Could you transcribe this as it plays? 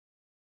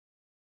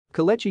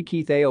Kelechi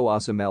Keith Ayo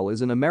Osemele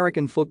is an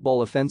American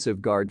football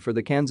offensive guard for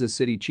the Kansas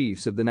City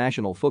Chiefs of the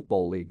National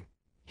Football League.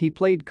 He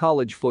played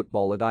college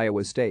football at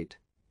Iowa State.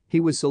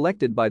 He was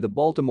selected by the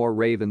Baltimore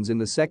Ravens in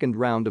the second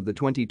round of the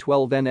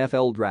 2012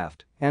 NFL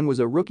Draft and was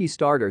a rookie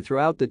starter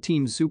throughout the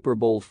team's Super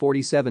Bowl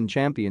XLVII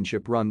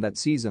championship run that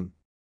season.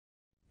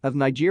 Of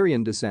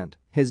Nigerian descent,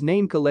 his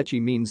name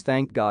Kelechi means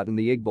 "thank God" in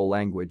the Igbo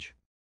language.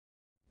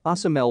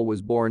 Osemele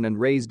was born and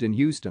raised in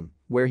Houston,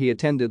 where he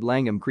attended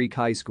Langham Creek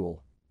High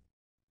School.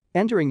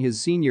 Entering his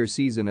senior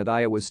season at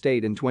Iowa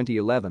State in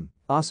 2011,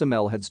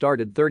 Osemele had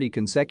started 30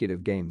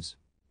 consecutive games.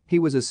 He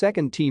was a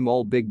second-team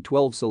All-Big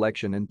 12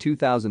 selection in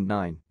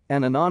 2009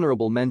 and an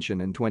honorable mention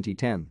in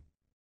 2010.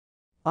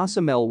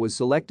 Osemele was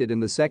selected in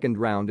the second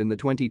round in the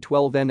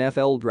 2012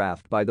 NFL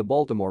Draft by the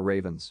Baltimore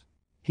Ravens.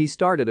 He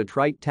started at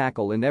right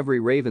tackle in every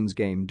Ravens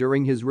game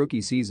during his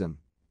rookie season.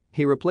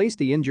 He replaced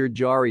the injured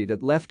Jared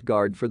at left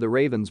guard for the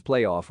Ravens'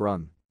 playoff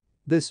run.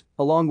 This,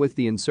 along with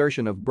the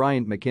insertion of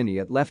Bryant McKinnie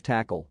at left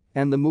tackle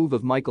and the move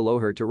of Michael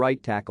Oher to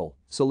right tackle,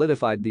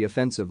 solidified the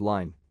offensive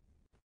line.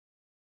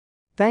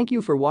 Thank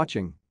you for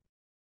watching.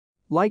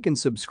 Like and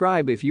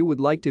subscribe if you would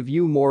like to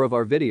view more of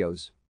our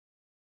videos.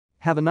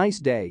 Have a nice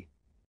day.